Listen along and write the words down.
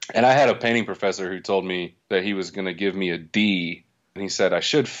And I had a painting professor who told me that he was going to give me a D, and he said I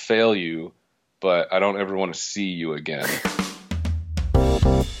should fail you, but I don't ever want to see you again.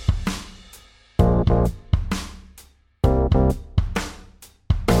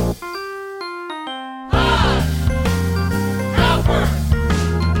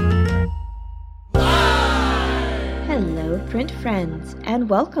 Hello, print friends, and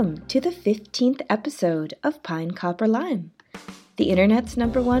welcome to the 15th episode of Pine Copper Lime, the internet's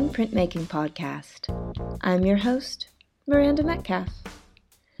 #1 printmaking podcast. I'm your host, Miranda Metcalf.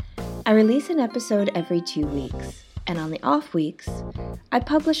 I release an episode every 2 weeks, and on the off weeks, I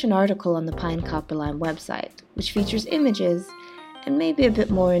publish an article on the Pine Copper Lime website, which features images and maybe a bit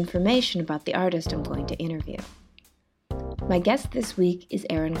more information about the artist I'm going to interview. My guest this week is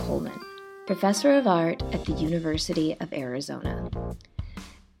Aaron Coleman, professor of art at the University of Arizona.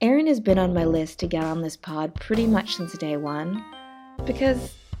 Aaron has been on my list to get on this pod pretty much since day one,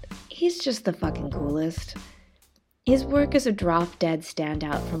 because he's just the fucking coolest. His work is a drop-dead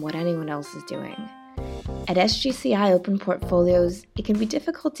standout from what anyone else is doing. At SGCI Open Portfolios, it can be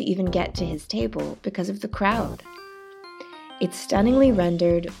difficult to even get to his table because of the crowd. It's stunningly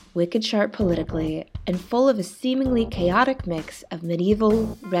rendered, wicked sharp politically, and full of a seemingly chaotic mix of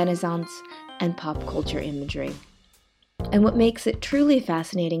medieval, Renaissance, and pop culture imagery. And what makes it truly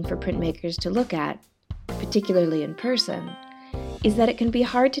fascinating for printmakers to look at, particularly in person, is that it can be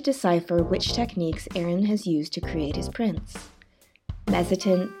hard to decipher which techniques Aaron has used to create his prints.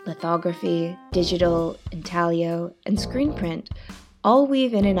 Mezzotint, lithography, digital, intaglio, and screen print all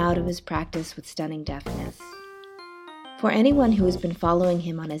weave in and out of his practice with stunning deftness. For anyone who has been following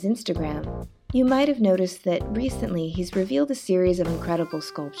him on his Instagram, you might have noticed that recently he's revealed a series of incredible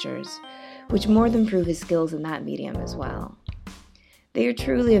sculptures, which more than prove his skills in that medium as well. They are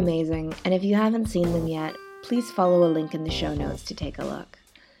truly amazing, and if you haven't seen them yet, please follow a link in the show notes to take a look.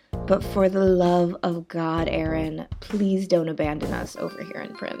 But for the love of God, Aaron, please don't abandon us over here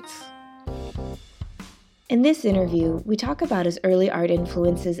in prints. In this interview, we talk about his early art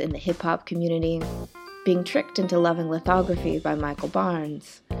influences in the hip-hop community, being tricked into loving lithography by Michael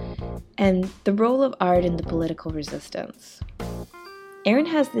Barnes, and the role of art in the political resistance. Aaron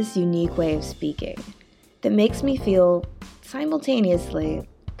has this unique way of speaking that makes me feel, simultaneously,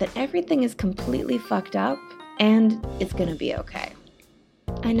 that everything is completely fucked up and it's gonna be okay.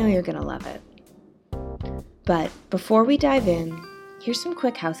 I know you're gonna love it. But before we dive in, here's some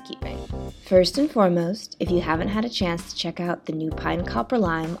quick housekeeping. First and foremost, if you haven't had a chance to check out the new Pine Copper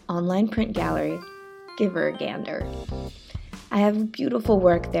Lime online print gallery, give her a gander. I have beautiful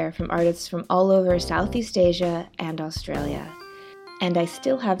work there from artists from all over Southeast Asia and Australia. And I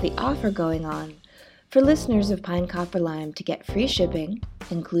still have the offer going on for listeners of Pine Copper Lime to get free shipping,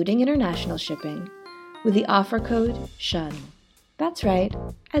 including international shipping, with the offer code SHUN. That's right,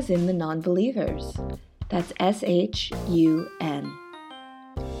 as in the non-believers. That's SHUN.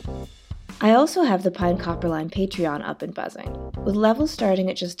 I also have the Pine Copper Lime Patreon up and buzzing, with levels starting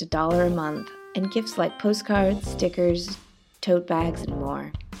at just $1 a month and gifts like postcards, stickers, tote bags, and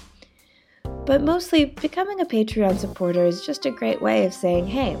more. But mostly, becoming a Patreon supporter is just a great way of saying,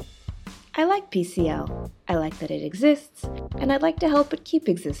 hey, I like PCL, I like that it exists, and I'd like to help it keep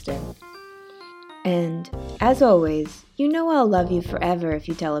existing. And, as always, you know I'll love you forever if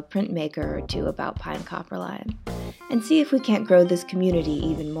you tell a printmaker or two about Pine Copper Lime, and see if we can't grow this community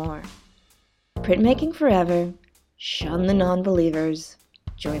even more. Printmaking forever, shun the non-believers,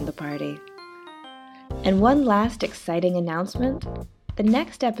 join the party. And one last exciting announcement. The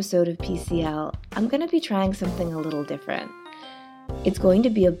next episode of PCL, I'm going to be trying something a little different. It's going to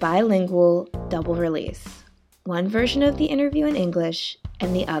be a bilingual double release. One version of the interview in English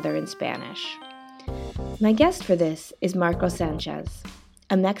and the other in Spanish. My guest for this is Marco Sanchez,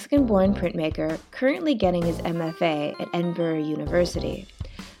 a Mexican-born printmaker currently getting his MFA at Edinburgh University,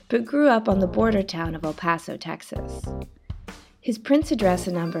 but grew up on the border town of El Paso, Texas. His prints address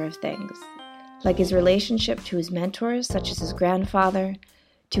a number of things, like his relationship to his mentors, such as his grandfather,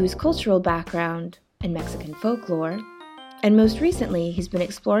 to his cultural background and Mexican folklore, and most recently, he's been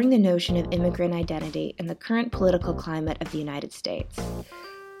exploring the notion of immigrant identity in the current political climate of the United States.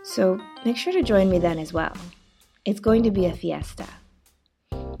 So make sure to join me then as well. It's going to be a fiesta.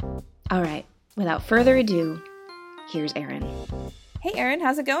 All right, without further ado, here's Aaron. Hey Aaron,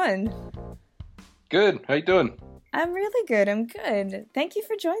 how's it going? Good. How you doing? I'm really good. I'm good. Thank you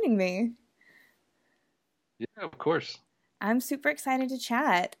for joining me. Yeah, of course. I'm super excited to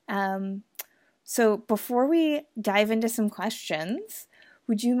chat. So before we dive into some questions,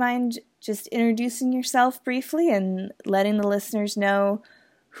 would you mind just introducing yourself briefly and letting the listeners know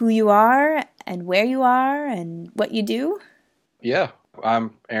who you are and where you are and what you do? Yeah.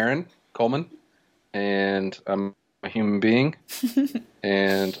 I'm Aaron Coleman, and I'm a human being,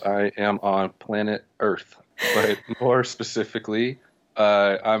 and I am on planet Earth. But more specifically,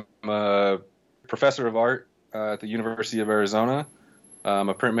 I'm a professor of art at the University of Arizona. I'm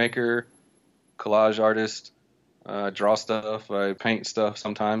a printmaker, collage artist, draw stuff. I paint stuff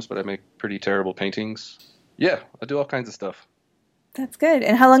sometimes, but I make pretty terrible paintings. Yeah, I do all kinds of stuff. That's good.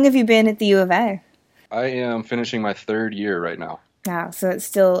 And how long have you been at the U of A? I am finishing my 3rd year right now. Wow, so it's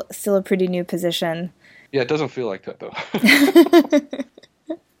still a pretty new position. Yeah, it doesn't feel like that though.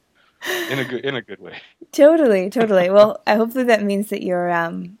 in a good way. Totally. Well, hopefully that means that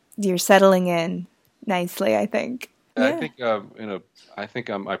you're settling in nicely, I think. I think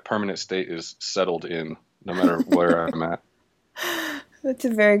my permanent state is settled in, no matter where I'm at. That's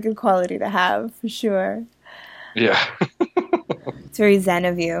a very good quality to have, for sure. Yeah. It's very zen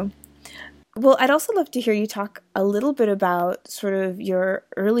of you. Well, I'd also love to hear you talk a little bit about sort of your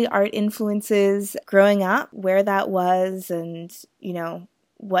early art influences growing up, where that was, and,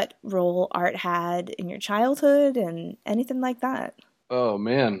 what role art had in your childhood and anything like that. Oh,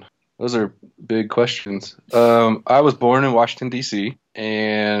 man. Those are big questions. I was born in Washington, D.C.,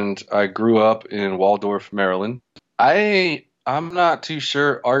 and I grew up in Waldorf, Maryland. I'm not too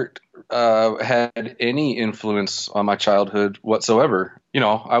sure art had any influence on my childhood whatsoever.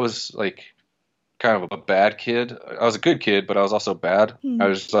 I was like kind of a bad kid. I was a good kid, but I was also bad. I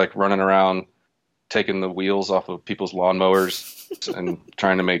was just like running around taking the wheels off of people's lawnmowers and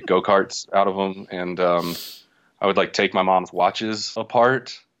trying to make go-karts out of them. And I would like take my mom's watches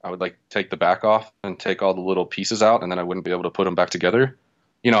apart. I would like take the back off and take all the little pieces out, and then I wouldn't be able to put them back together.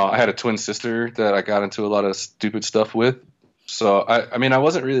 I had a twin sister that I got into a lot of stupid stuff with. So I mean, I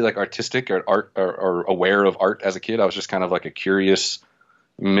wasn't really like artistic or art or aware of art as a kid. I was just kind of like a curious,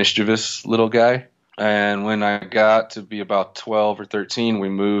 mischievous little guy. And when I got to be about 12 or 13, we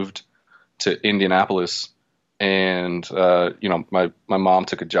moved to Indianapolis, and my mom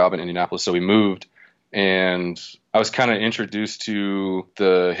took a job in Indianapolis, so we moved. And I was kind of introduced to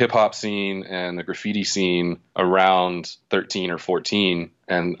the hip hop scene and the graffiti scene around 13 or 14.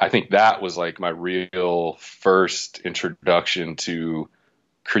 And I think that was like my real first introduction to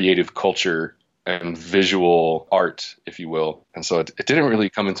creative culture and visual art, if you will. And so it didn't really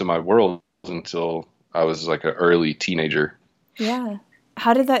come into my world until I was like an early teenager. Yeah.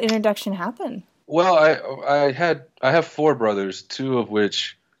 How did that introduction happen? Well, I have 4 brothers, 2 of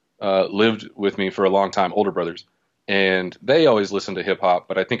which lived with me for a long time, older brothers, and they always listened to hip hop,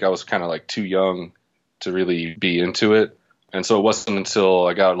 but I think I was kind of like too young to really be into it. And so it wasn't until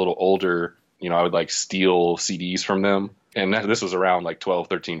I got a little older, I would like steal CDs from them. And this was around like 12,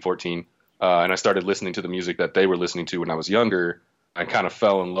 13, 14. And I started listening to the music that they were listening to when I was younger. I kind of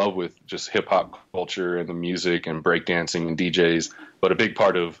fell in love with just hip hop culture and the music and breakdancing and DJs. But a big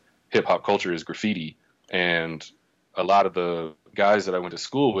part of hip hop culture is graffiti. And a lot of the guys that I went to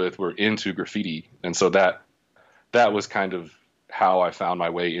school with were into graffiti. And so that was kind of how I found my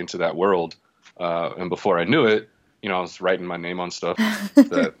way into that world. And before I knew it, I was writing my name on stuff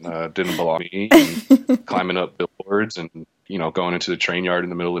that didn't belong to me, and climbing up billboards and, going into the train yard in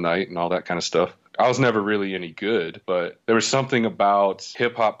the middle of the night and all that kind of stuff. I was never really any good, but there was something about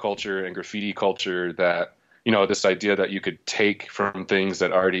hip hop culture and graffiti culture that, this idea that you could take from things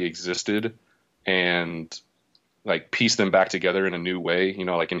that already existed and like piece them back together in a new way.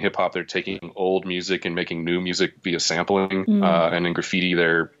 Like in hip hop, they're taking old music and making new music via sampling. And in graffiti,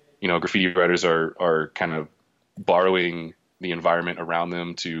 graffiti writers are kind of borrowing the environment around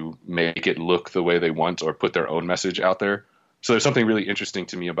them to make it look the way they want or put their own message out there. So there's something really interesting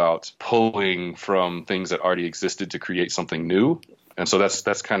to me about pulling from things that already existed to create something new. And so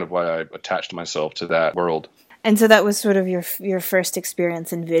that's kind of why I attached myself to that world. And so that was sort of your first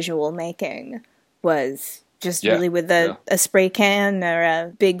experience in visual making, was just really with a spray can or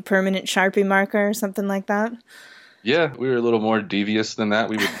a big permanent Sharpie marker or something like that? Yeah, we were a little more devious than that.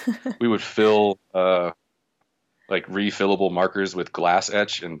 We would fill like refillable markers with glass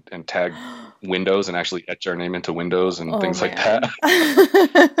etch and tag windows and actually etch our name into windows and things like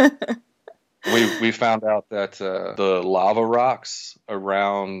that. We found out that the lava rocks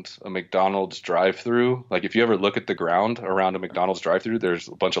around a McDonald's drive-thru, like if you ever look at the ground around a McDonald's drive-thru, there's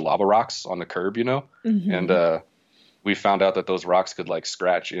a bunch of lava rocks on the curb, Mm-hmm. And we found out that those rocks could like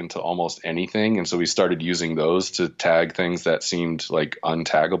scratch into almost anything, and so we started using those to tag things that seemed like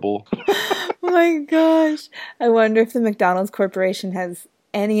untaggable. Oh my gosh. I wonder if the McDonald's Corporation has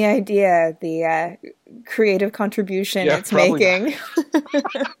any idea the creative contribution it's making.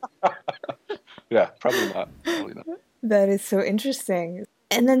 Yeah, probably not. That is so interesting.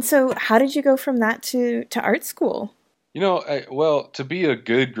 And then, so how did you go from that to art school? Well, to be a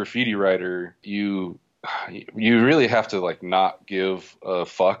good graffiti writer, you really have to like not give a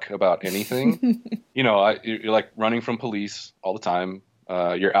fuck about anything. You're like running from police all the time.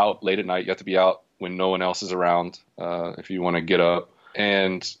 You're out late at night. You have to be out when no one else is around if you want to get up.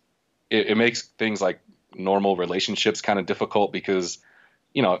 And it makes things like normal relationships kind of difficult because,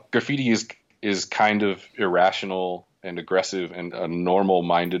 graffiti is kind of irrational and aggressive, and a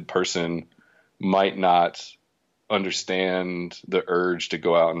normal-minded person might not understand the urge to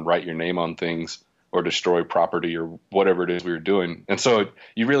go out and write your name on things or destroy property or whatever it is we were doing. And so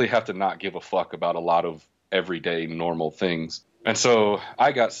you really have to not give a fuck about a lot of everyday normal things. And so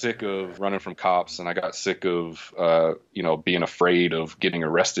I got sick of running from cops, and I got sick of, being afraid of getting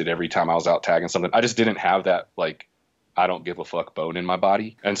arrested every time I was out tagging something. I just didn't have that, like, I don't give a fuck bone in my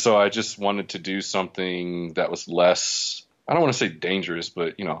body. And so I just wanted to do something that was less, I don't want to say dangerous,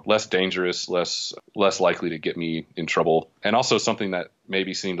 but, less dangerous, less likely to get me in trouble. And also something that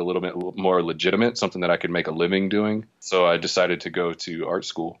maybe seemed a little bit more legitimate, something that I could make a living doing. So I decided to go to art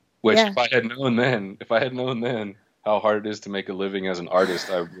school, which if I had known then how hard it is to make a living as an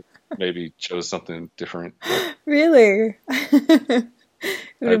artist, I maybe chose something different. Really?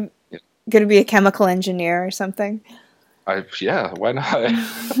 Going to be a chemical engineer or something? Yeah, why not?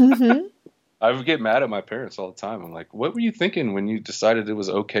 Mm-hmm. I would get mad at my parents all the time. I'm like, what were you thinking when you decided it was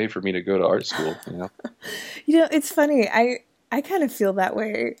okay for me to go to art school? It's funny. I kind of feel that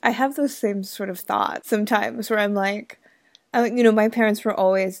way. I have those same sort of thoughts sometimes where I'm like, my parents were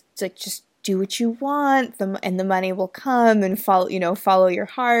always like, just do what you want, and the money will come, and follow your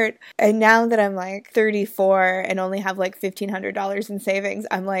heart. And now that I'm like 34 and only have like $1,500 in savings,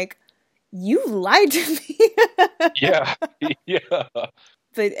 I'm like, you lied to me. Yeah.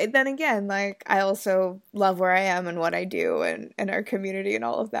 But then again, like, I also love where I am and what I do and our community and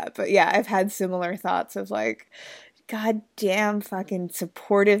all of that. But yeah, I've had similar thoughts of like, God damn fucking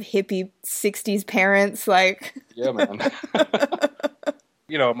supportive hippie 60s parents. Like, yeah, man.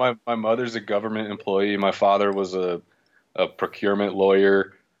 My mother's a government employee. My father was a procurement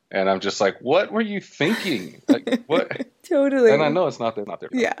lawyer. And I'm just like, what were you thinking? Like, what? Totally. And I know it's not there.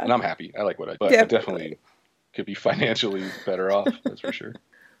 Yeah. And I'm happy. I like what I do. But I definitely could be financially better off. That's for sure.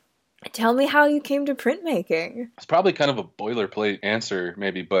 Tell me how you came to printmaking. It's probably kind of a boilerplate answer,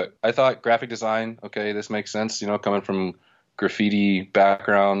 maybe. But I thought graphic design, okay, this makes sense. Coming from graffiti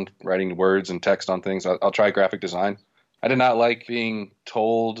background, writing words and text on things, I'll try graphic design. I did not like being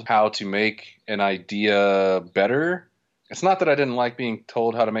told how to make an idea better. It's not that I didn't like being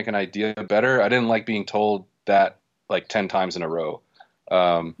told how to make an idea better. I didn't like being told that like 10 times in a row.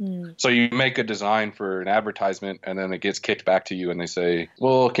 So you make a design for an advertisement, and then it gets kicked back to you, and they say,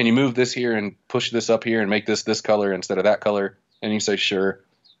 well, can you move this here and push this up here and make this color instead of that color? And you say, sure.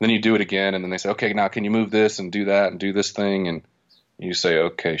 Then you do it again, and then they say, okay, now can you move this and do that and do this thing? And you say,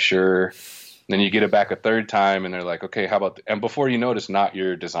 okay, sure. Then you get it back a third time, and they're like, okay, how about and before you know it, it's not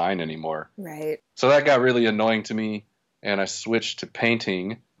your design anymore. Right. So that got really annoying to me, and I switched to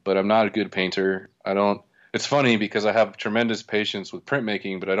painting, but I'm not a good painter. It's funny because I have tremendous patience with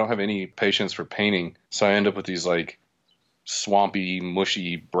printmaking, but I don't have any patience for painting. So I end up with these like swampy,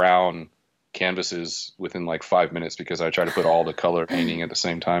 mushy, brown canvases within like 5 minutes because I try to put all the color painting at the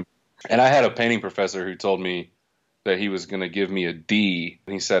same time. And I had a painting professor who told me that he was going to give me a D.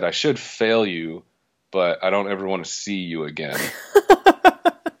 And he said, I should fail you, but I don't ever want to see you again.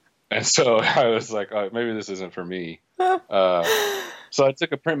 And so I was like, oh, maybe this isn't for me. So I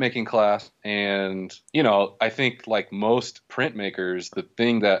took a printmaking class, and, I think like most printmakers, the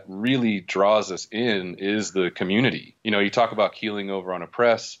thing that really draws us in is the community. You talk about keeling over on a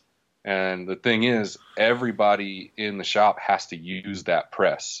press, and the thing is, everybody in the shop has to use that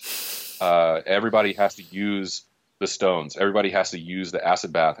press. Everybody has to use the stones. Everybody has to use the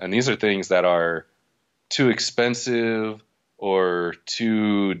acid bath. And these are things that are too expensive or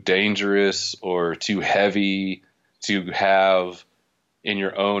too dangerous or too heavy to have in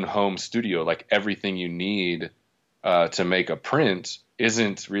your own home studio. Like everything you need to make a print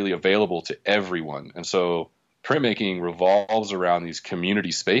isn't really available to everyone. And so printmaking revolves around these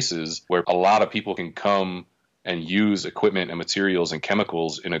community spaces where a lot of people can come and use equipment and materials and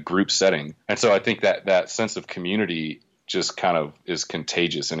chemicals in a group setting. And so I think that sense of community just kind of is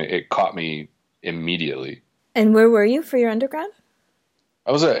contagious, and it caught me immediately. And where were you for your undergrad?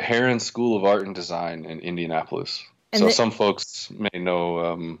 I was at Heron School of Art and Design in Indianapolis. So some folks may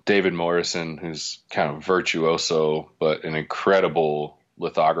know David Morrison, who's kind of virtuoso, but an incredible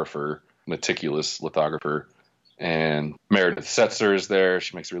lithographer, meticulous lithographer. And Meredith Setzer is there.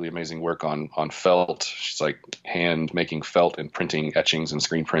 She makes really amazing work on felt. She's like hand making felt and printing etchings and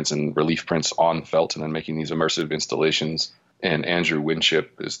screen prints and relief prints on felt and then making these immersive installations. And Andrew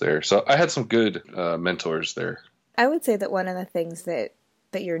Winship is there. So I had some good mentors there. I would say that one of the things that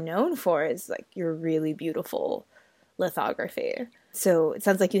you're known for is like your really beautiful lithography. So it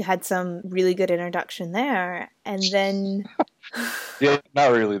sounds like you had some really good introduction there. And then... Yeah,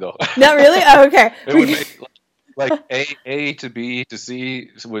 not really though. Not really? Oh, okay. It would make, like A to B to C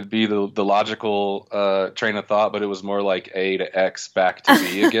would be the logical train of thought, but it was more like A to X back to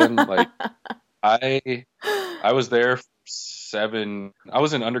B again. Like I was there I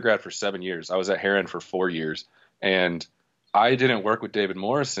was in undergrad for 7 years. I was at Heron for 4 years, and I didn't work with David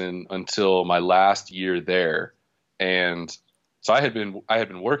Morrison until my last year there. And so I had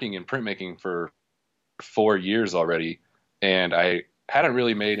been working in printmaking for 4 years already, and I hadn't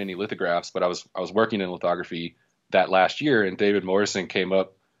really made any lithographs, but I was working in lithography that last year, and David Morrison came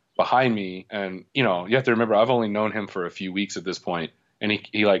up behind me, and you have to remember I've only known him for a few weeks at this point, and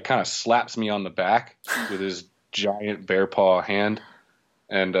he like kind of slaps me on the back with his giant bear paw hand,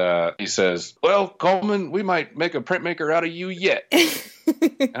 and he says, "Well, Coleman, we might make a printmaker out of you yet."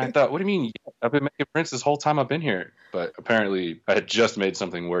 And I thought, what do you mean? I've been making prints this whole time I've been here. But apparently I had just made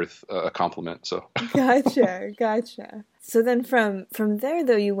something worth a compliment. So Gotcha. So then from there,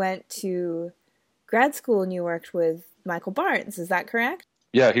 though, you went to grad school and you worked with Michael Barnes. Is that correct?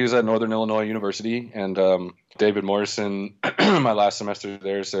 Yeah, he was at Northern Illinois University. And David Morrison, my last semester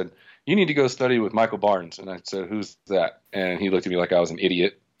there, said, "You need to go study with Michael Barnes." And I said, "Who's that?" And he looked at me like I was an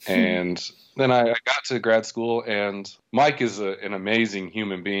idiot. And then I got to grad school, and Mike is an amazing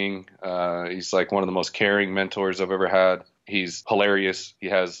human being. He's like one of the most caring mentors I've ever had. He's hilarious. He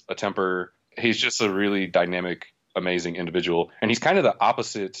has a temper. He's just a really dynamic, amazing individual. And he's kind of the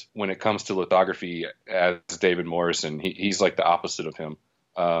opposite when it comes to lithography as David Morrison. He's like the opposite of him.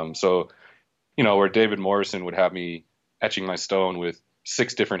 So, where David Morrison would have me etching my stone with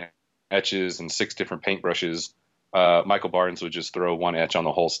 6 different etches and 6 different paintbrushes, Michael Barnes would just throw one etch on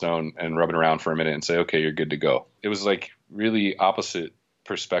the whole stone and rub it around for a minute and say, "Okay, you're good to go." It was like really opposite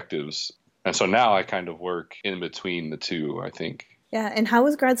perspectives. And so now I kind of work in between the two, I think. Yeah. And how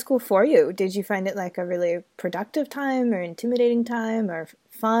was grad school for you? Did you find it like a really productive time or intimidating time or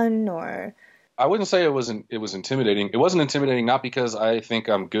fun or... I wouldn't say it was intimidating. It wasn't intimidating, not because I think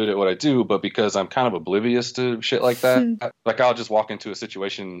I'm good at what I do, but because I'm kind of oblivious to shit like that. Like I'll just walk into a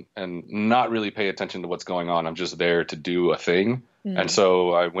situation and not really pay attention to what's going on. I'm just there to do a thing. And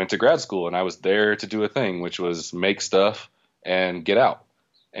so I went to grad school and I was there to do a thing, which was make stuff and get out.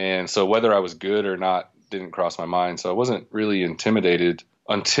 And so whether I was good or not didn't cross my mind. So I wasn't really intimidated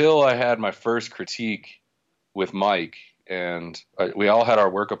until I had my first critique with Mike. And we all had our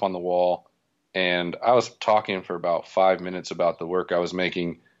work up on the wall. And I was talking for about 5 minutes about the work I was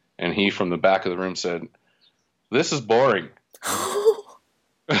making, and he from the back of the room said, "This is boring."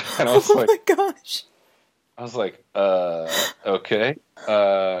 And I was oh my gosh. I was like, okay.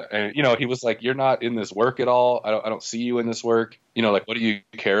 And he was like, "You're not in this work at all. I don't see you in this work. Like, what do you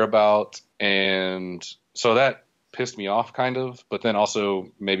care about?" And so that pissed me off kind of, but then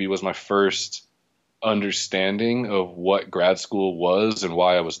also maybe was my first understanding of what grad school was and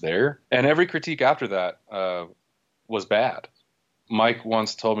why I was there. And every critique after that was bad. Mike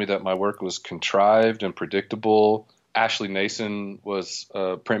once told me that my work was contrived and predictable. Ashley Nason was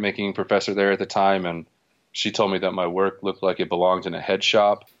a printmaking professor there at the time, and she told me that my work looked like it belonged in a head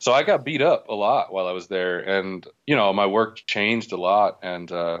shop. So I got beat up a lot while I was there, and my work changed a lot. And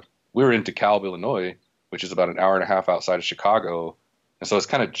we were in DeKalb, Illinois, which is about an hour and a half outside of Chicago. And so it's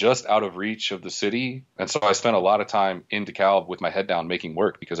kind of just out of reach of the city. And so I spent a lot of time in DeKalb with my head down making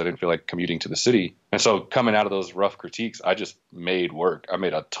work because I didn't feel like commuting to the city. And so coming out of those rough critiques, I just made work. I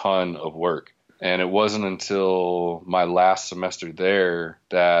made a ton of work. And it wasn't until my last semester there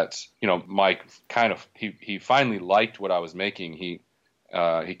that, Mike kind of, he finally liked what I was making. He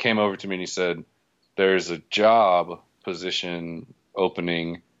came over to me and he said, "There's a job position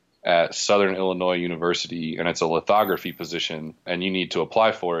opening at Southern Illinois University, and it's a lithography position, and you need to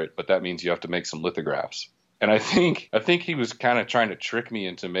apply for it, but that means you have to make some lithographs." And I think he was kind of trying to trick me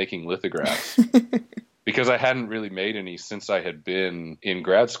into making lithographs because I hadn't really made any since I had been in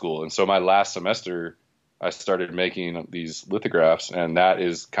grad school. And so my last semester, I started making these lithographs, and that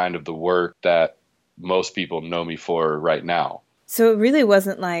is kind of the work that most people know me for right now. So it really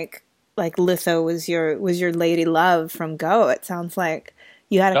wasn't like litho was your lady love from go. It sounds like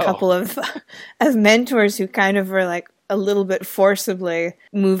you had a couple of mentors who kind of were like a little bit forcibly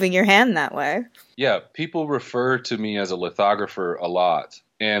moving your hand that way. Yeah, people refer to me as a lithographer a lot,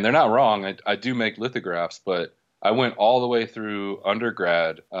 and they're not wrong. I do make lithographs, but I went all the way through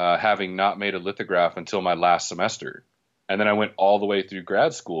undergrad, having not made a lithograph until my last semester. And then I went all the way through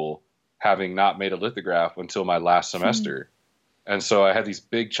grad school, having not made a lithograph until my last semester. And so I had these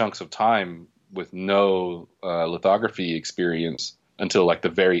big chunks of time with no lithography experience until like the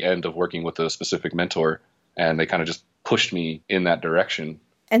very end of working with a specific mentor. And they kind of just pushed me in that direction.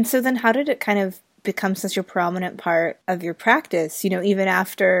 And so then how did it kind of become such a prominent part of your practice? You know, even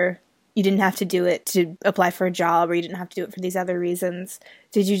after you didn't have to do it to apply for a job, or you didn't have to do it for these other reasons,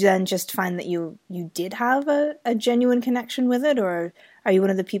 did you then just find that you did have a genuine connection with it? Or are you one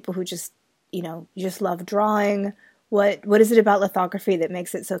of the people who just, you know, you just love drawing? What is it about lithography that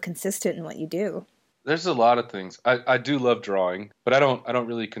makes it so consistent in what you do? There's a lot of things. I do love drawing, but I don't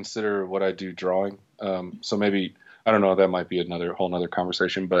really consider what I do drawing. So maybe, I don't know, that might be another whole nother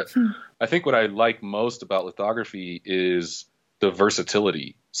conversation. But I think what I like most about lithography is the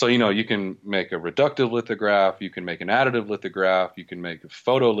versatility. So, you know, you can make a reductive lithograph, you can make an additive lithograph, you can make a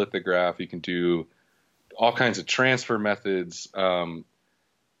photolithograph, you can do all kinds of transfer methods.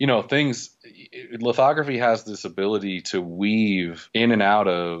 You know, lithography has this ability to weave in and out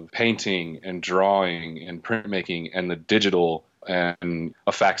of painting and drawing and printmaking and the digital and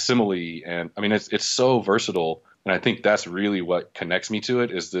a facsimile. And I mean, it's so versatile. And I think that's really what connects me to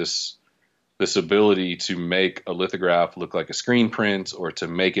it, is this ability to make a lithograph look like a screen print, or to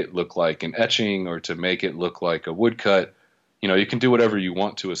make it look like an etching, or to make it look like a woodcut. You know, you can do whatever you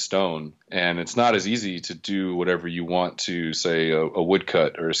want to a stone, and it's not as easy to do whatever you want to, say, a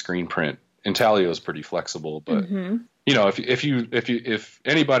woodcut or a screen print. Intaglio is pretty flexible, but you know, if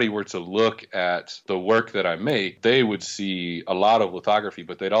anybody were to look at the work that I make, they would see a lot of lithography,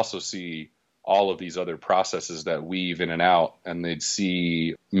 but they'd also see all of these other processes that weave in and out, and they'd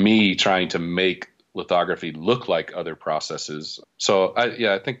see me trying to make lithography look like other processes. So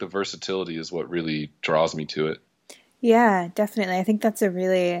I think the versatility is what really draws me to it. Yeah, definitely. I think that's a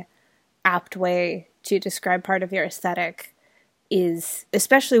really apt way to describe part of your aesthetic, is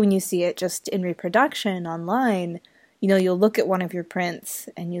especially when you see it just in reproduction online. You know, you'll look at one of your prints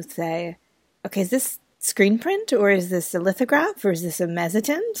and you'll say, okay, is this screen print, or is this a lithograph, or is this a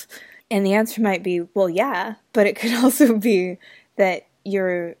mezzotint? And the answer might be, well, yeah, but it could also be that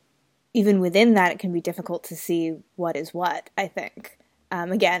even within that, it can be difficult to see what is what, I think.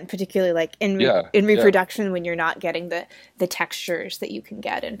 Again, particularly like in reproduction, when you're not getting the textures that you can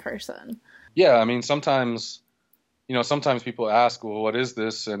get in person. Yeah, I mean, sometimes people ask, well, what is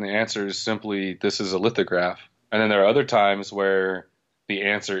this? And the answer is simply, this is a lithograph. And then there are other times where the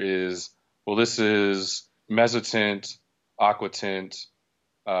answer is, well, this is mezzotint, aquatint,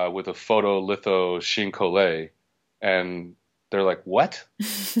 with a photolitho chincolle. And they're like, what?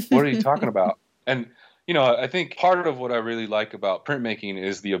 What are you talking about? And you know, I think part of what I really like about printmaking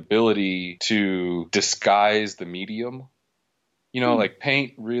is the ability to disguise the medium. You know, like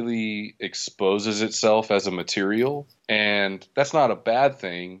paint really exposes itself as a material, and that's not a bad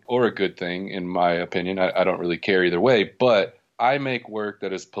thing or a good thing, in my opinion. I don't really care either way, but I make work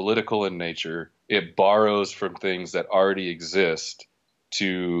that is political in nature. It borrows from things that already exist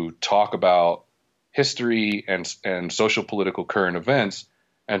to talk about history and social political current events.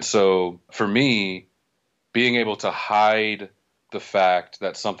 And so for me, being able to hide the fact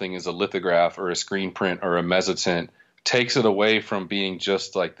that something is a lithograph or a screen print or a mezzotint takes it away from being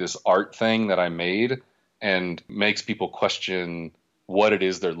just like this art thing that I made, and makes people question what it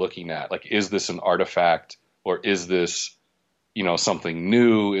is they're looking at. Like, is this an artifact, or is this, you know, something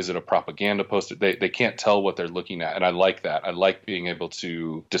new? Is it a propaganda poster? They can't tell what they're looking at. And I like that. I like being able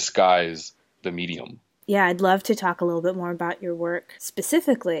to disguise the medium. Yeah, I'd love to talk a little bit more about your work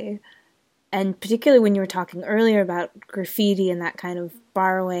specifically. And particularly when you were talking earlier about graffiti and that kind of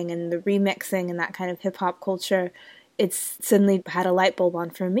borrowing and the remixing and that kind of hip-hop culture, it's suddenly had a light bulb on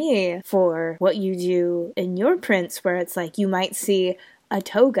for me for what you do in your prints, where it's like you might see a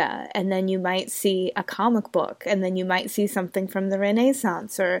toga, and then you might see a comic book, and then you might see something from the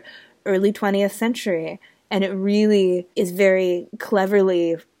Renaissance or early 20th century. And it really is very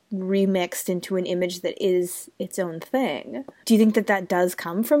cleverly remixed into an image that is its own thing. Do you think that does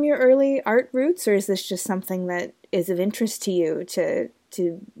come from your early art roots, or is this just something that is of interest to you to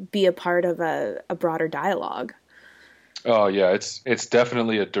be a part of a broader dialogue? Oh yeah, it's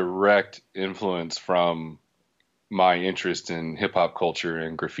definitely a direct influence from my interest in hip hop culture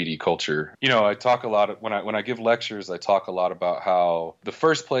and graffiti culture. You know, I talk a lot when I give lectures, I talk a lot about how the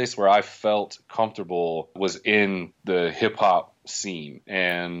first place where I felt comfortable was in the hip hop scene.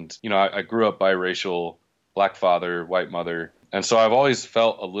 And, you know, I grew up biracial, black father, white mother. And so I've always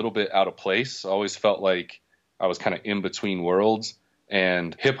felt a little bit out of place. I always felt like I was kind of in between worlds,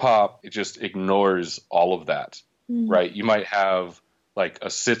 and hip hop, it just ignores all of that. right? You might have like a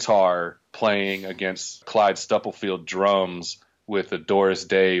sitar playing against Clyde Stubblefield drums with a Doris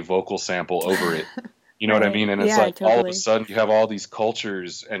Day vocal sample over it. You know what I Right. mean? And it's Yeah, like all of a totally. sudden you have all these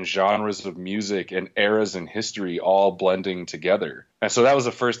cultures and genres of music and eras in history all blending together. And so that was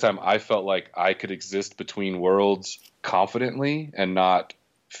the first time I felt like I could exist between worlds confidently and not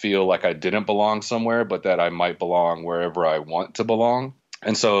feel like I didn't belong somewhere, but that I might belong wherever I want to belong.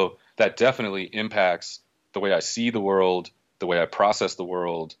 And so that definitely impacts the way I see the world, the way I process the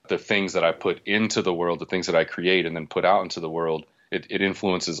world, the things that I put into the world, the things that I create and then put out into the world. It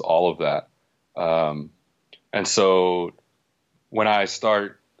influences all of that. And so when I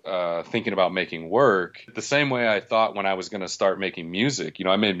start thinking about making work, the same way I thought when I was going to start making music,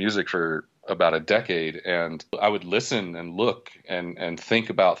 I made music for about a decade, and I would listen and look and think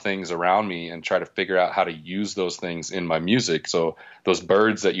about things around me and try to figure out how to use those things in my music. So those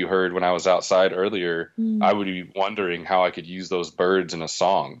birds that you heard when I was outside earlier, I would be wondering how I could use those birds in a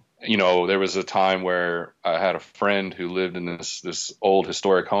song. There was a time where I had a friend who lived in this old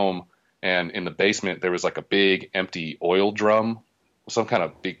historic home, and in the basement there was like a big empty oil drum, some kind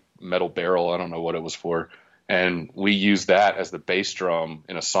of big metal barrel. I don't know what it was for. And we used that as the bass drum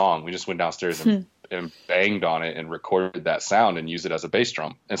in a song. We just went downstairs and banged on it and recorded that sound and used it as a bass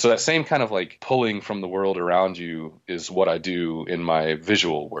drum. And so that same kind of like pulling from the world around you is what I do in my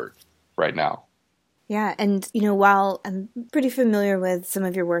visual work right now. Yeah, and while I'm pretty familiar with some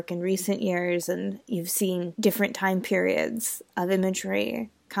of your work in recent years, and you've seen different time periods of imagery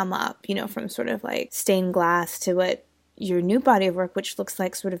come up, from sort of like stained glass to what your new body of work, which looks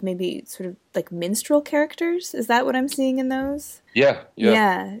like sort of like minstrel characters. Is that what I'm seeing in those?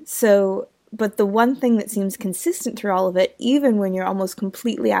 Yeah. So, but the one thing that seems consistent through all of it, even when you're almost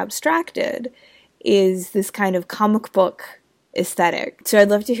completely abstracted, is this kind of comic book aesthetic. So I'd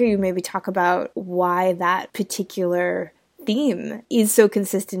love to hear you maybe talk about why that particular theme is so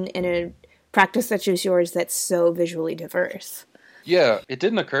consistent in a practice such as yours that's so visually diverse. Yeah, it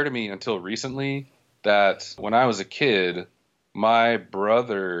didn't occur to me until recently that when I was a kid, my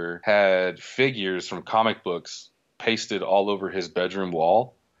brother had figures from comic books pasted all over his bedroom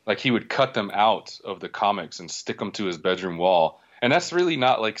wall. Like he would cut them out of the comics and stick them to his bedroom wall. And that's really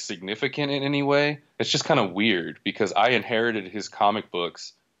not like significant in any way. It's just kind of weird because I inherited his comic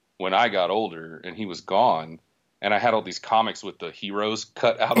books when I got older and he was gone. And I had all these comics with the heroes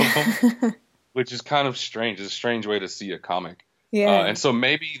cut out of them, which is kind of strange. It's a strange way to see a comic. Yeah. And so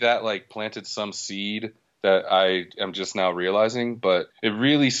maybe that like planted some seed that I am just now realizing. But it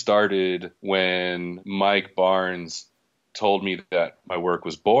really started when Mike Barnes told me that my work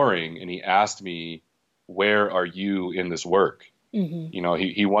was boring. And he asked me, where are you in this work? Mm-hmm.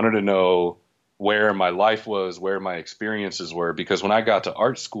 He wanted to know where my life was, where my experiences were, because when I got to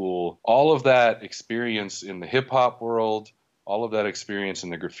art school, all of that experience in the hip hop world, all of that experience in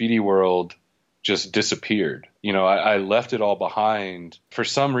the graffiti world just disappeared. I left it all behind for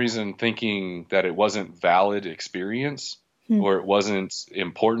some reason, thinking that it wasn't valid experience or it wasn't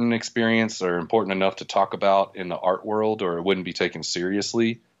important experience or important enough to talk about in the art world, or it wouldn't be taken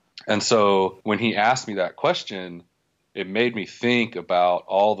seriously. And so when he asked me that question, it made me think about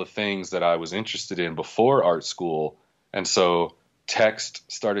all the things that I was interested in before art school. And so text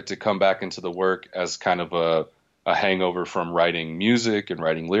started to come back into the work as kind of a hangover from writing music and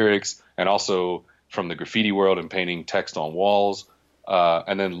writing lyrics, and also from the graffiti world and painting text on walls.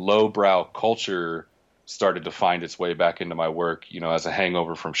 And then lowbrow culture started to find its way back into my work, as a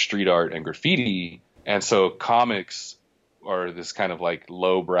hangover from street art and graffiti. And so comics are this kind of like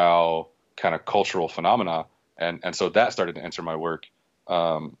lowbrow kind of cultural phenomena. And so that started to enter my work.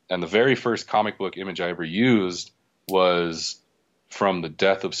 And the very first comic book image I ever used was from the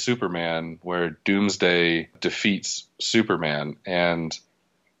Death of Superman, where Doomsday defeats Superman. And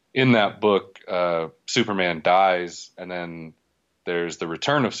in that book, Superman dies, and then there's the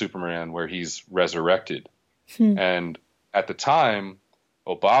Return of Superman, where he's resurrected. And at the time,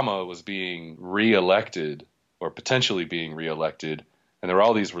 Obama was being reelected, or potentially being reelected, and there were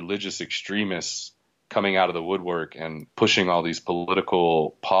all these religious extremists coming out of the woodwork and pushing all these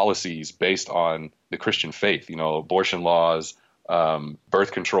political policies based on the Christian faith, abortion laws,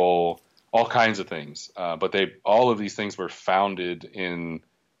 birth control, all kinds of things. But all of these things were founded in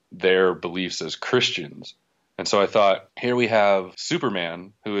their beliefs as Christians. And so I thought, here we have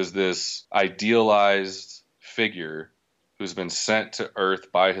Superman, who is this idealized figure who's been sent to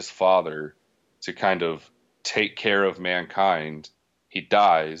Earth by his father to kind of take care of mankind. He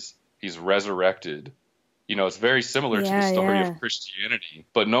dies, he's resurrected. It's very similar to the story of Christianity,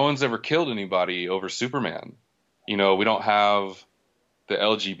 but no one's ever killed anybody over Superman. We don't have the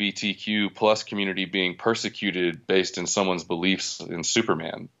LGBTQ plus community being persecuted based in someone's beliefs in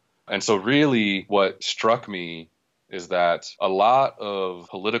Superman. And so really what struck me is that a lot of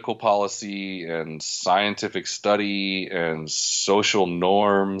political policy and scientific study and social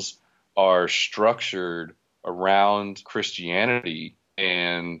norms are structured around Christianity,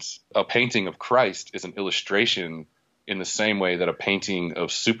 and a painting of Christ is an illustration in the same way that a painting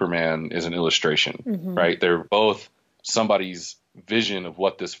of Superman is an illustration, right? They're both somebody's vision of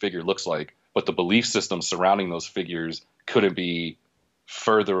what this figure looks like, but the belief system surrounding those figures couldn't be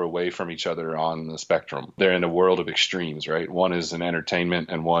further away from each other on the spectrum. They're in a world of extremes, right? One is an entertainment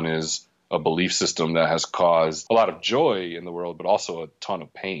and one is a belief system that has caused a lot of joy in the world, but also a ton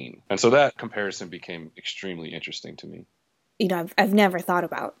of pain. And so that comparison became extremely interesting to me. You know, I've never thought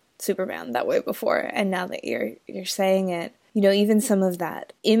about Superman that way before, and now that you're saying it, you know, even some of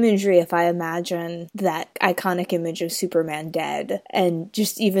that imagery, if I imagine that iconic image of Superman dead, and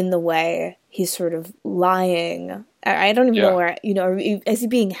just even the way he's sort of lying, I don't even know where, you know, is he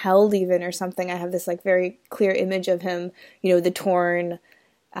being held even or something? I have this like very clear image of him, you know, the torn,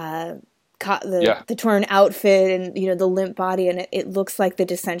 the torn outfit and, you know, the limp body, and it looks like the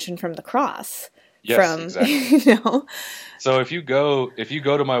descension from the cross. Yes, exactly. You know? So if you go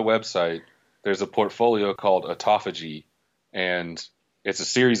to my website, there's a portfolio called Autophagy, and it's a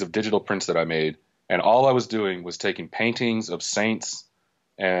series of digital prints that I made. And all I was doing was taking paintings of saints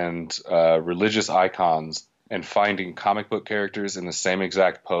and religious icons and finding comic book characters in the same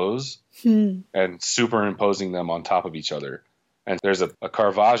exact pose and superimposing them on top of each other. And there's a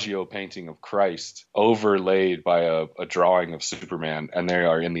Caravaggio painting of Christ overlaid by a drawing of Superman, and they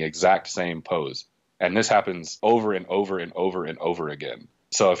are in the exact same pose. And this happens over and over and over and over again.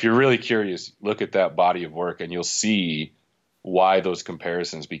 So if you're really curious, look at that body of work and you'll see why those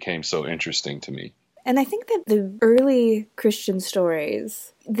comparisons became so interesting to me. And I think that the early Christian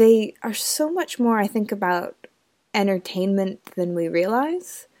stories, they are so much more, I think, about entertainment than we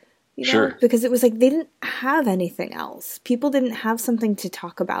realize. You know? Sure. Because it was like they didn't have anything else. People didn't have something to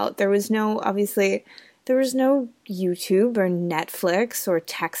talk about. There was no YouTube or Netflix or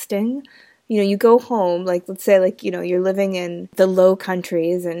texting. You know, you go home, like, let's say, like, you know, you're living in the Low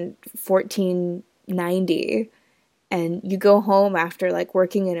Countries in 1490, and you go home after, like,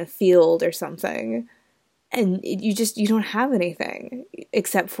 working in a field or something, and you don't have anything,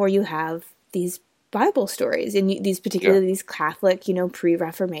 except for you have these Bible stories, and these Catholic, you know,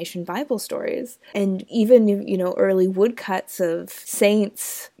 pre-Reformation Bible stories. And even, you know, early woodcuts of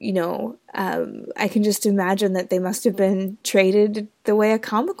saints, you know, I can just imagine that they must have been traded the way a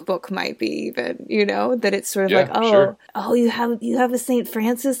comic book might be, even, you know, that it's sort of you have a Saint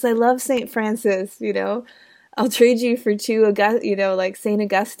Francis. I love Saint Francis, you know. I'll trade you for two, like St.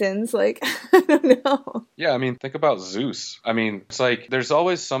 Augustine's, like, I don't know. Yeah, I mean, think about Zeus. I mean, it's like there's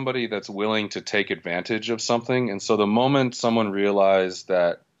always somebody that's willing to take advantage of something. And so the moment someone realized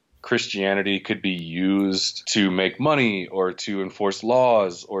that Christianity could be used to make money or to enforce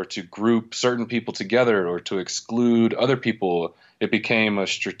laws or to group certain people together or to exclude other people, it became a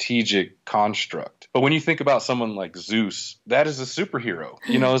strategic construct. But when you think about someone like Zeus, that is a superhero.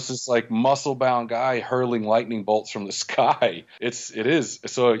 You know, it's this like muscle-bound guy hurling lightning bolts from the sky. It is.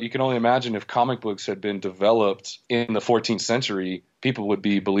 So you can only imagine if comic books had been developed in the 14th century, people would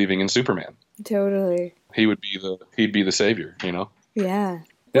be believing in Superman. Totally. He'd be the savior, you know? Yeah.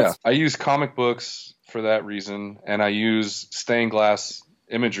 Yeah. I use comic books for that reason, and I use stained glass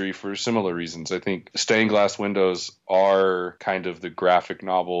imagery for similar reasons. I think stained glass windows are kind of the graphic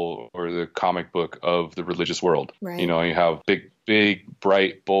novel or the comic book of the religious world. Right. You know, you have big,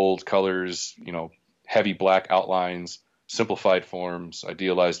 bright, bold colors, you know, heavy black outlines, simplified forms,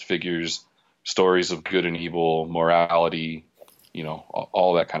 idealized figures, stories of good and evil, morality, you know,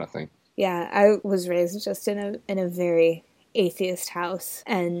 all that kind of thing. Yeah, I was raised just in a very atheist house,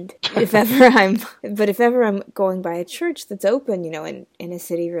 and if ever I'm going by a church that's open, you know, in a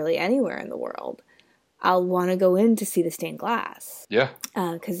city, really anywhere in the world, I'll want to go in to see the stained glass. Yeah.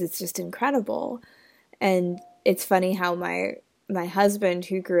 Because it's just incredible. And it's funny how my husband,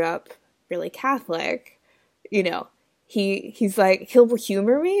 who grew up really Catholic, you know, he's like, he'll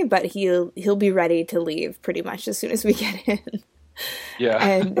humor me, but he'll be ready to leave pretty much as soon as we get in. Yeah.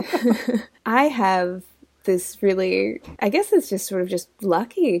 And I have this really, I guess it's just sort of just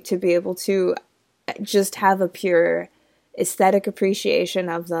lucky to be able to just have a pure aesthetic appreciation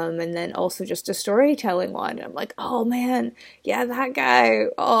of them, and then also just a storytelling one. And I'm like, oh man, yeah, that guy,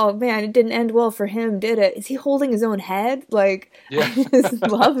 oh man, it didn't end well for him, did it? Is he holding his own head? Like, yeah. I just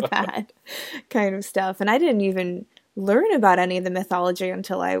love that kind of stuff. And I didn't even learn about any of the mythology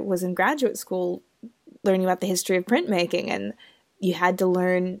until I was in graduate school, learning about the history of printmaking. And you had to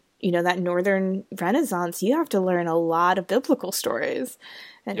learn, that Northern Renaissance, you have to learn a lot of biblical stories.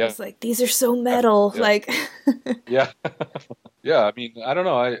 And Yeah. it's like, these are so metal. Yeah. Like, Yeah. Yeah. I mean, I don't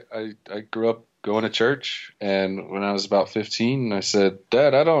know. I grew up going to church, and when I was about 15, I said,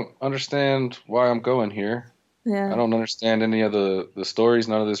 Dad, I don't understand why I'm going here. I yeah. don't understand any of the stories.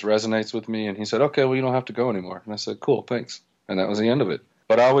 None of this resonates with me. And he said, okay, well, you don't have to go anymore. And I said, cool, thanks. And that was the end of it.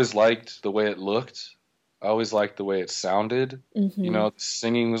 But I always liked the way it looked. I always liked the way it sounded. Mm-hmm. The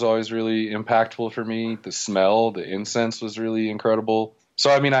singing was always really impactful for me. The smell, the incense was really incredible. So,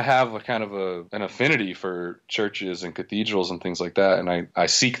 I mean, I have a kind of an affinity for churches and cathedrals and things like that. And I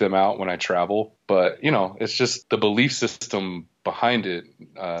seek them out when I travel. But, it's just the belief system behind it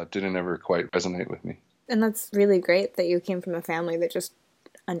didn't ever quite resonate with me. And that's really great that you came from a family that just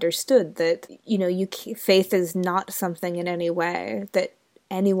understood that, faith is not something in any way that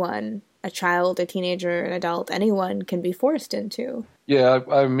anyone, a child, a teenager, an adult, anyone can be forced into. Yeah,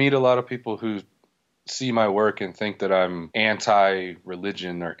 I meet a lot of people who see my work and think that I'm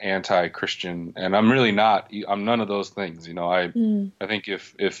anti-religion or anti-Christian, and I'm really not. I'm none of those things. I think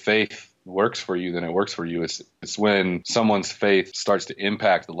if faith works for you, then it works for you. It's when someone's faith starts to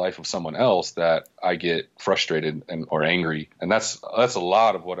impact the life of someone else that I get frustrated or angry, and that's a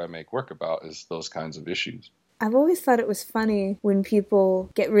lot of what I make work about, is those kinds of issues. I've always thought it was funny when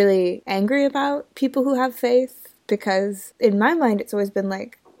people get really angry about people who have faith, because in my mind it's always been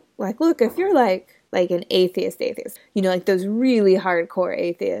like look, if you're like an atheist, like those really hardcore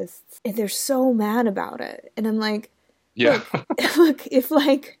atheists, they're so mad about it. And I'm like, yeah, look, if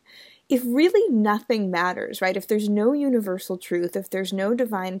really nothing matters, right? If there's no universal truth, if there's no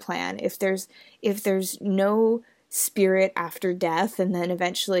divine plan, if there's no spirit after death, and then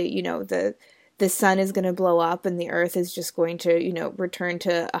eventually, the sun is going to blow up and the earth is just going to, return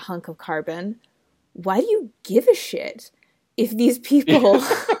to a hunk of carbon, why do you give a shit if these people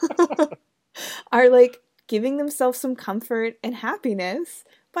are like giving themselves some comfort and happiness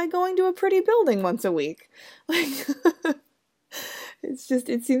by going to a pretty building once a week? Like,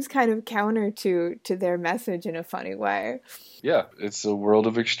 it seems kind of counter to their message in a funny way. Yeah, it's a world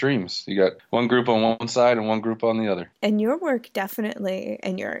of extremes. You got one group on one side and one group on the other. And your work definitely,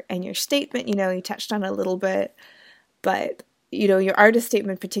 and your statement, you touched on a little bit, but your artist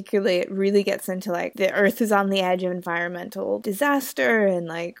statement particularly, it really gets into like the earth is on the edge of environmental disaster, and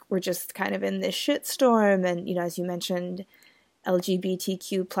like we're just kind of in this shitstorm, and as you mentioned,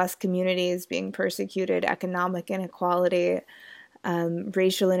 LGBTQ plus communities being persecuted, economic inequality,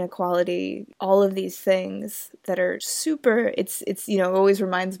 racial inequality, all of these things that are super, it's always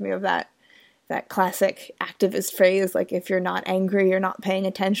reminds me of that classic activist phrase, like, if you're not angry, you're not paying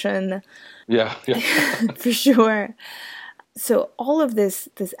attention. Yeah. For sure. So all of this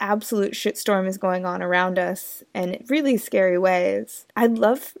absolute shitstorm is going on around us, and in really scary ways. I'd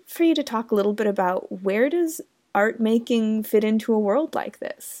love for you to talk a little bit about, where does art making fit into a world like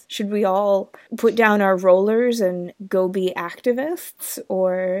this? Should we all put down our rollers and go be activists,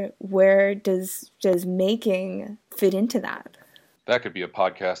 or where does making fit into that? That could be a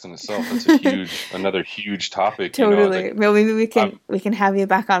podcast in itself. That's another huge topic. Totally. Well, maybe we can have you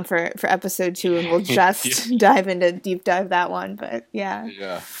back on for episode 2, and we'll just deep dive that one. But yeah.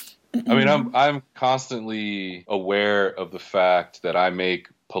 Yeah. I mean, I'm constantly aware of the fact that I make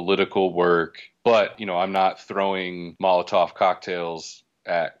political work, but I'm not throwing Molotov cocktails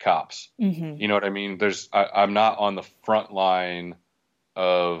at cops. Mm-hmm. You know what I mean? I'm not on the front line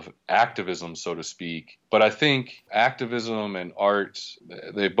of activism, so to speak. But I think activism and art,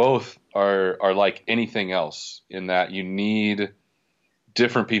 they both are like anything else, in that you need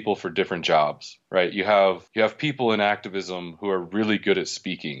different people for different jobs, right? You have people in activism who are really good at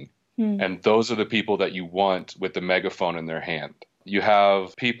speaking, and those are the people that you want with the megaphone in their hand. You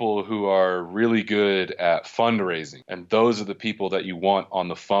have people who are really good at fundraising, and those are the people that you want on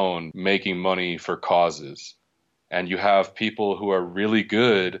the phone making money for causes. And you have people who are really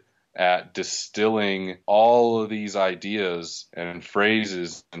good at distilling all of these ideas and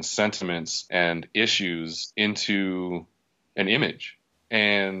phrases and sentiments and issues into an image.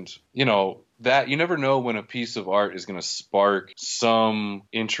 And, that you never know when a piece of art is going to spark some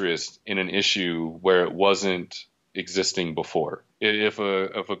interest in an issue where it wasn't existing before. If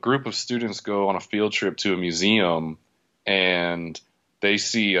a group of students go on a field trip to a museum and they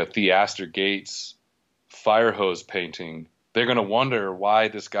see a Theaster Gates fire hose painting, they're going to wonder why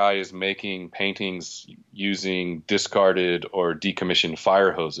this guy is making paintings using discarded or decommissioned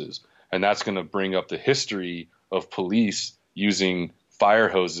fire hoses. And that's going to bring up the history of police using fire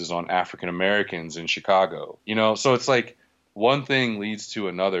hoses on African Americans in Chicago. So it's like one thing leads to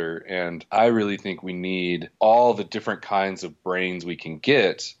another, and I really think we need all the different kinds of brains we can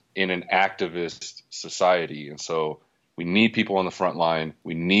get in an activist society. And so we need people on the front line.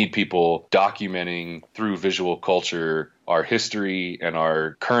 We need people documenting through visual culture our history and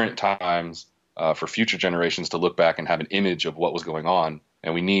our current times, for future generations to look back and have an image of what was going on.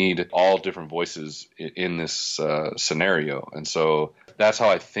 And we need all different voices in this scenario. And so that's how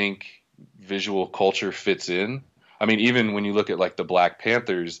I think visual culture fits in. I mean, even when you look at like the Black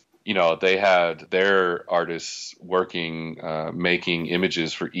Panthers, they had their artists working, making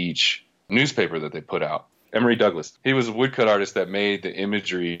images for each newspaper that they put out. Emory Douglas, he was a woodcut artist that made the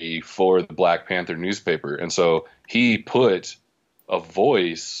imagery for the Black Panther newspaper. And so he put a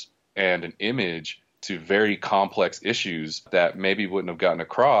voice and an image to very complex issues that maybe wouldn't have gotten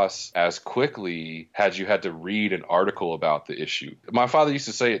across as quickly had you had to read an article about the issue. My father used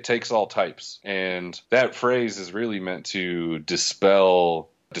to say it takes all types, and that phrase is really meant to dispel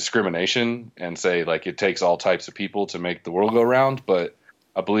discrimination and say like it takes all types of people to make the world go round. But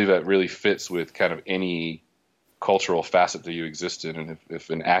I believe that really fits with kind of any cultural facet that you exist in. And if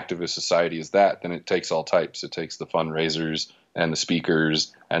an activist society is that, then it takes all types. It takes the fundraisers and the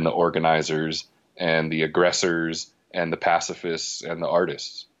speakers and the organizers and the aggressors and the pacifists and the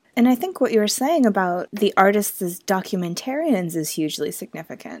artists. And I think what you were saying about the artists as documentarians is hugely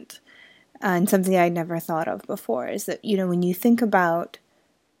significant. And something I'd never thought of before is that, when you think about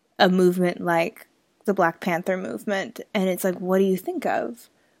a movement like the Black Panther movement, and it's like, what do you think of?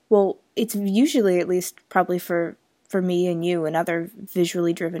 Well, it's usually, at least probably for me and you and other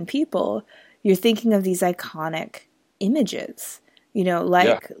visually driven people, you're thinking of these iconic images,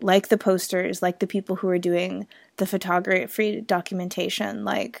 like the posters, like the people who are doing the photography documentation,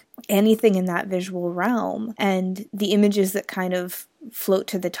 like anything in that visual realm. And the images that kind of float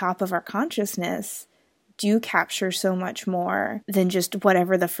to the top of our consciousness do capture so much more than just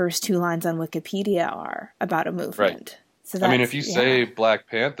whatever the first two lines on Wikipedia are about a movement. Right. So if you say Black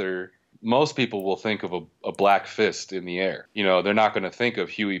Panther, most people will think of a black fist in the air. They're not going to think of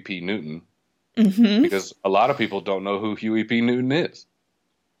Huey P. Newton, because a lot of people don't know who Huey P. Newton is,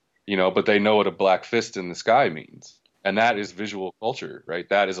 but they know what a black fist in the sky means. And that is visual culture, right?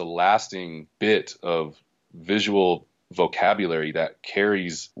 That is a lasting bit of visual vocabulary that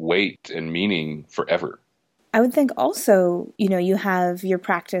carries weight and meaning forever. I would think also, you have your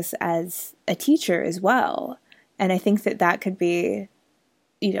practice as a teacher as well. And I think that could be,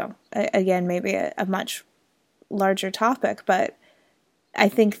 again, maybe a much larger topic, but I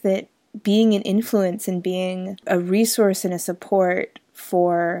think that being an influence and being a resource and a support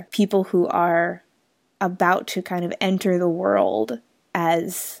for people who are about to kind of enter the world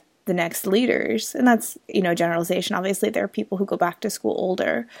as the next leaders, and that's, generalization. Obviously, there are people who go back to school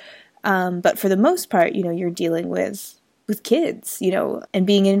older, but for the most part, you're dealing with kids, and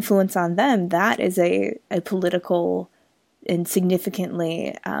being an influence on them, that is a political and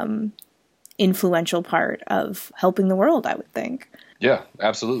significantly influential part of helping the world, I would think. Yeah,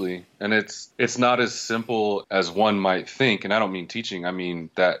 absolutely. And it's not as simple as one might think. And I don't mean teaching. I mean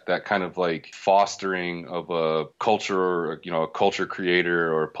that kind of like fostering of a culture, or, a culture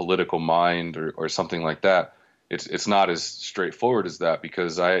creator or political mind or something like that. It's not as straightforward as that,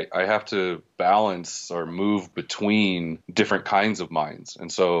 because I have to balance or move between different kinds of minds.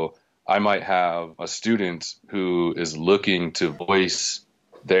 And so I might have a student who is looking to voice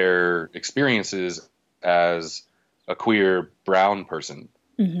their experiences as a queer brown person.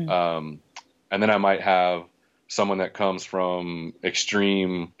 And then I might have someone that comes from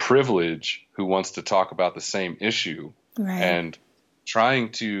extreme privilege who wants to talk about the same issue. Right. And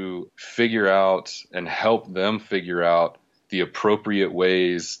trying to figure out and help them figure out the appropriate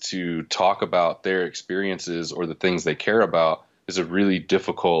ways to talk about their experiences or the things they care about is a really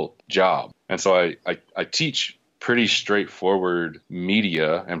difficult job. And so I teach pretty straightforward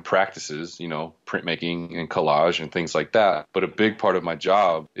media and practices, printmaking and collage and things like that. But a big part of my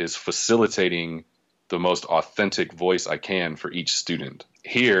job is facilitating the most authentic voice I can for each student.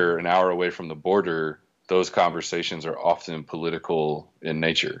 Here, an hour away from the border, those conversations are often political in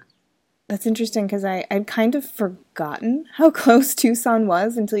nature. That's interesting, because I'd kind of forgotten how close Tucson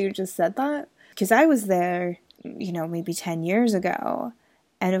was until you just said that. Because I was there, maybe 10 years ago.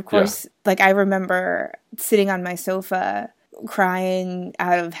 And of course, I remember sitting on my sofa crying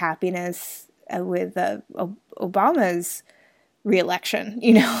out of happiness with Obama's re-election.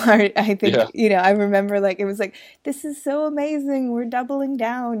 I think, I remember it was like, this is so amazing. We're doubling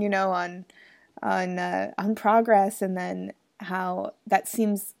down, on progress. And then how that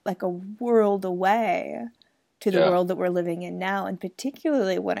seems like a world away to the world that we're living in now. And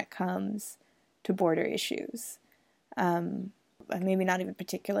particularly when it comes to border issues. Maybe not even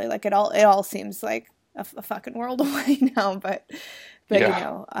particularly. Like it all seems like a fucking world away now. But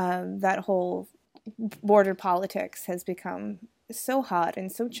Yeah. that whole border politics has become so hot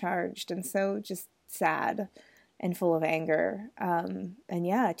and so charged and so just sad and full of anger. And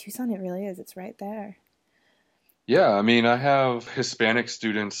yeah, Tucson, it really is. It's right there. Yeah, I mean, I have Hispanic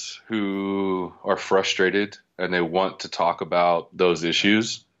students who are frustrated and they want to talk about those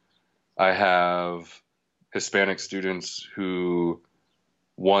issues. I have Hispanic students who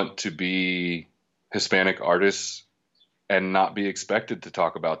want to be Hispanic artists and not be expected to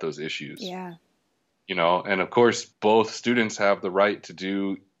talk about those issues. Yeah. And of course, both students have the right to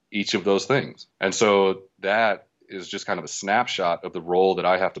do each of those things. And so that is just kind of a snapshot of the role that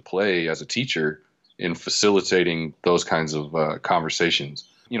I have to play as a teacher in facilitating those kinds of conversations.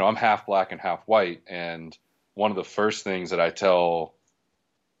 I'm half black and half white. And one of the first things that I tell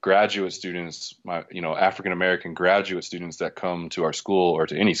graduate students, African American graduate students that come to our school or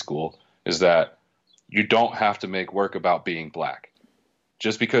to any school, is that you don't have to make work about being black.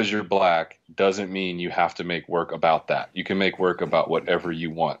 Just because you're black doesn't mean you have to make work about that. You can make work about whatever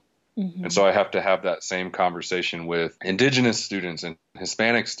you want. Mm-hmm. And so I have to have that same conversation with indigenous students and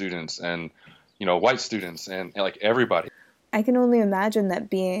Hispanic students and, white students and like everybody. I can only imagine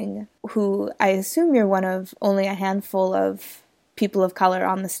that being who I assume you're one of only a handful of people of color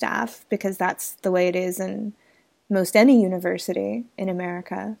on the staff, because that's the way it is in most any university in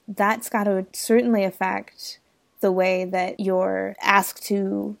America. That's got to certainly affect the way that you're asked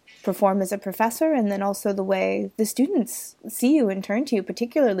to perform as a professor, and then also the way the students see you and turn to you,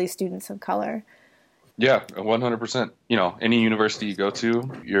 particularly students of color. Yeah, 100%. Any university you go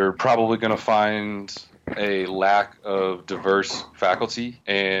to, you're probably going to find a lack of diverse faculty,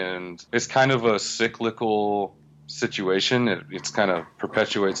 and it's kind of a cyclical situation. It's kind of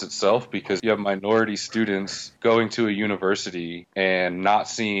perpetuates itself because you have minority students going to a university and not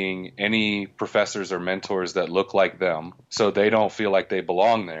seeing any professors or mentors that look like them, so they don't feel like they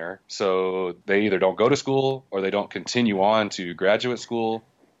belong there. So they either don't go to school or they don't continue on to graduate school.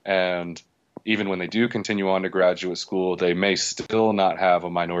 And even when they do continue on to graduate school, they may still not have a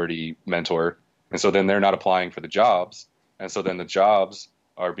minority mentor. And so then they're not applying for the jobs. And so then the jobs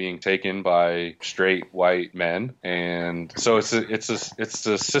are being taken by straight white men. And so it's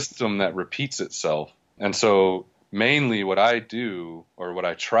a system that repeats itself. And so mainly what I do, or what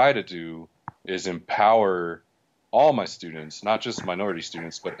I try to do, is empower all my students, not just minority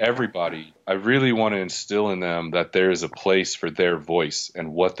students, but everybody. I really want to instill in them that there is a place for their voice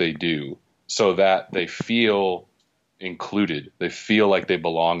and what they do, so that they feel included. They feel like they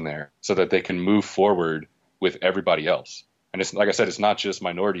belong there, so that they can move forward with everybody else. And it's like I said, it's not just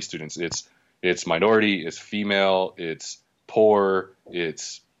minority students. It's minority, it's female, it's poor,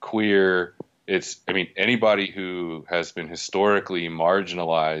 it's queer. Anybody who has been historically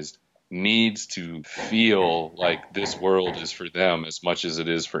marginalized needs to feel like this world is for them as much as it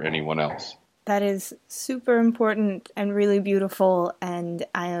is for anyone else. That is super important and really beautiful, and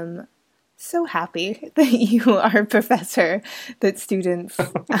I am so happy that you are a professor that students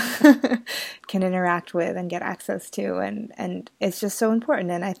can interact with and get access to, and it's just so important.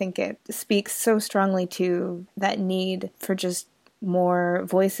 And I think it speaks so strongly to that need for just more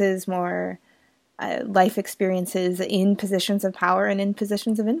voices, more life experiences in positions of power and in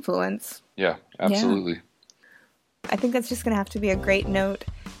positions of influence. Yeah, absolutely. Yeah. I think that's just going to have to be a great note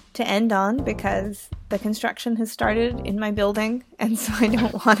to end on, because the construction has started in my building, and so I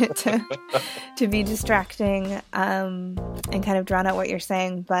don't want it to be distracting and kind of drown out what you're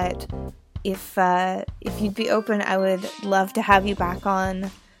saying. But if you'd be open, I would love to have you back on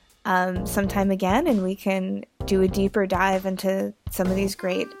sometime again, and we can do a deeper dive into some of these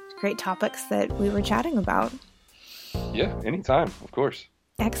great topics that we were chatting about. Yeah, anytime, of course.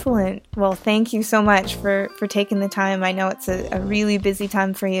 Excellent. Well, thank you so much for taking the time. I know it's a really busy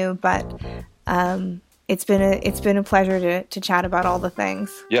time for you, but it's been a pleasure to chat about all the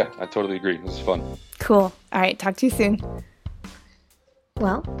things. Yeah, I totally agree. This is fun. Cool. All right. Talk to you soon.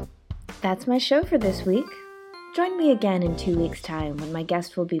 Well, that's my show for this week. Join me again in 2 weeks' time when my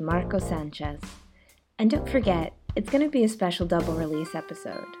guest will be Marco Sanchez. And don't forget, it's going to be a special double release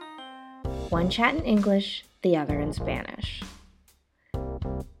episode. One chat in English, the other in Spanish.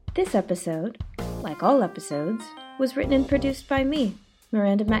 This episode, like all episodes, was written and produced by me,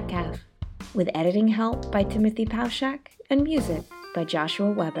 Miranda Metcalf, with editing help by Timothy Pauschak and music by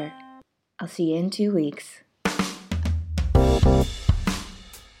Joshua Weber. I'll see you in 2 weeks.